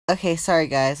Okay, sorry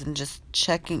guys, I'm just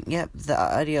checking. Yep, the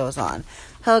audio is on.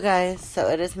 Hello guys, so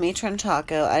it is me,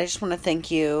 Trentaco. I just want to thank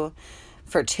you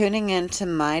for tuning in to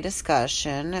my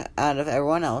discussion out of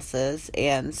everyone else's.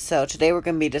 And so today we're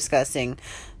going to be discussing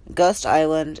Ghost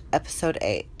Island episode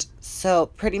 8. So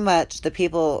pretty much the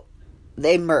people,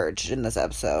 they merged in this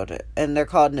episode, and they're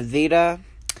called Navita.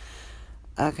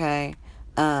 Okay,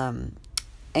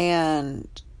 and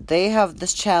they have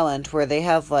this challenge where they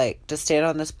have, like, to stand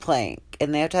on this plank,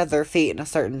 and they have to have their feet in a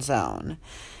certain zone.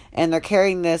 And they're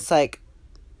carrying this, like,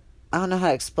 I don't know how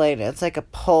to explain it. It's like a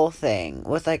pole thing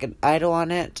with, like, an idol on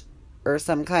it or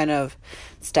some kind of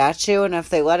statue. And if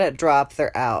they let it drop,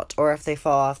 they're out. Or if they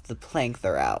fall off the plank,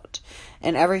 they're out.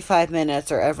 And every 5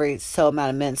 minutes or every so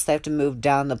amount of minutes, they have to move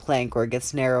down the plank where it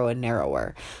gets narrower and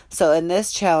narrower. So in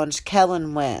this challenge,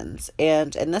 Kellen wins.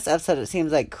 And in this episode, it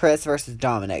seems like Chris versus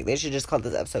Dominic. They should just call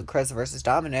this episode Chris versus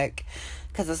Dominic,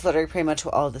 because that's literally pretty much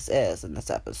what all this is in this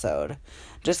episode.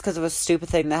 Just because of a stupid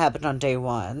thing that happened on day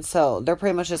one. So they're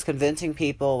pretty much just convincing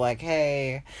people, like,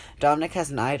 hey, Dominic has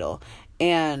an idol.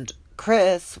 And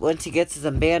Chris, once he gets his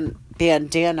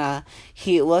bandana,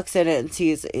 he looks at it and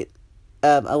sees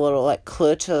a little, like,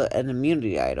 clue to an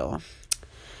immunity idol.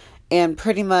 And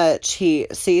pretty much he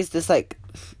sees this, like,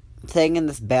 thing in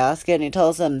this basket, and he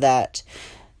tells him that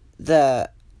the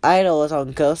idol is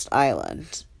on Ghost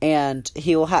Island. And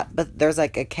he will have, but there's,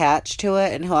 like, a catch to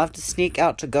it, and he'll have to sneak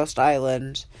out to Ghost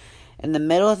Island in the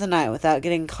middle of the night without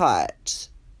getting caught.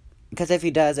 Because if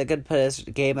he does, it could put his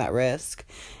game at risk.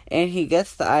 And he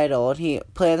gets the idol, and he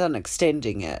plans on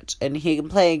extending it. And he can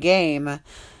play a game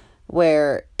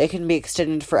where it can be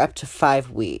extended for up to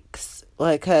 5 weeks.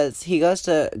 Like, because he goes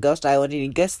to Ghost Island and he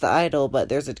gets the idol, but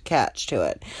there's a catch to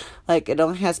it. Like, it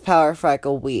only has power for, like,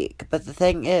 a week. But the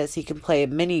thing is, he can play a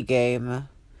mini game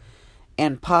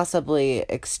and possibly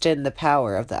extend the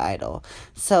power of the idol.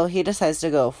 So he decides to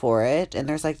go for it. And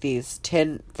there's, like, these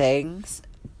 10 things,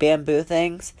 bamboo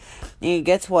things. And he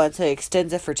gets one, so he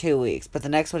extends it for 2 weeks. But the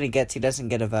next one he gets, he doesn't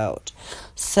get a vote.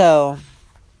 So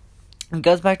he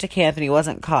goes back to camp and he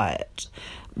wasn't caught.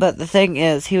 But the thing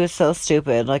is, he was so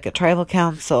stupid. Like, at tribal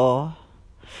council,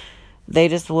 they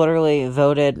just literally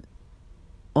voted.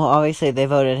 Well, obviously they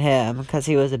voted him because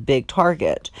he was a big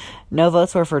target. No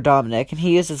votes were for Dominic, and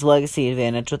he used his legacy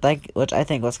advantage, which I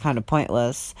think was kind of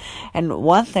pointless. And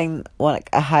one thing,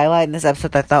 a highlight in this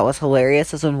episode that I thought was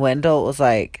hilarious is when Wendell was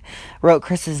like, wrote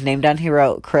Chris's name down. He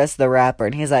wrote Chris the rapper,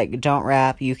 and he's like, don't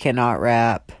rap, you cannot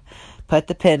rap. Put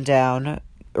the pen down,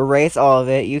 erase all of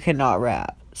it, you cannot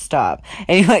rap. Stop.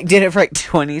 And he, like, did it for, like,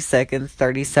 20 seconds,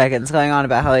 30 seconds, going on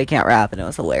about how he can't rap, and it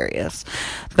was hilarious.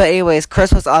 But anyways,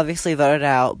 Chris was obviously voted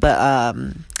out, but,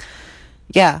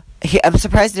 yeah, I'm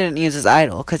surprised he didn't use his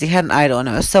idol, because he had an idol, and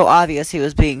it was so obvious he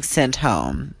was being sent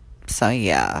home. So,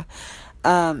 yeah.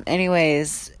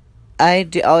 Anyways, I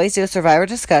always do Survivor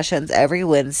discussions every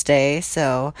Wednesday,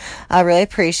 so I really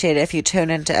appreciate it if you tune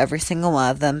into every single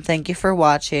one of them. Thank you for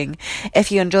watching.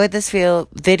 If you enjoyed this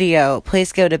video,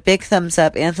 please give it a big thumbs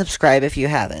up and subscribe if you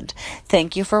haven't.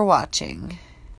 Thank you for watching.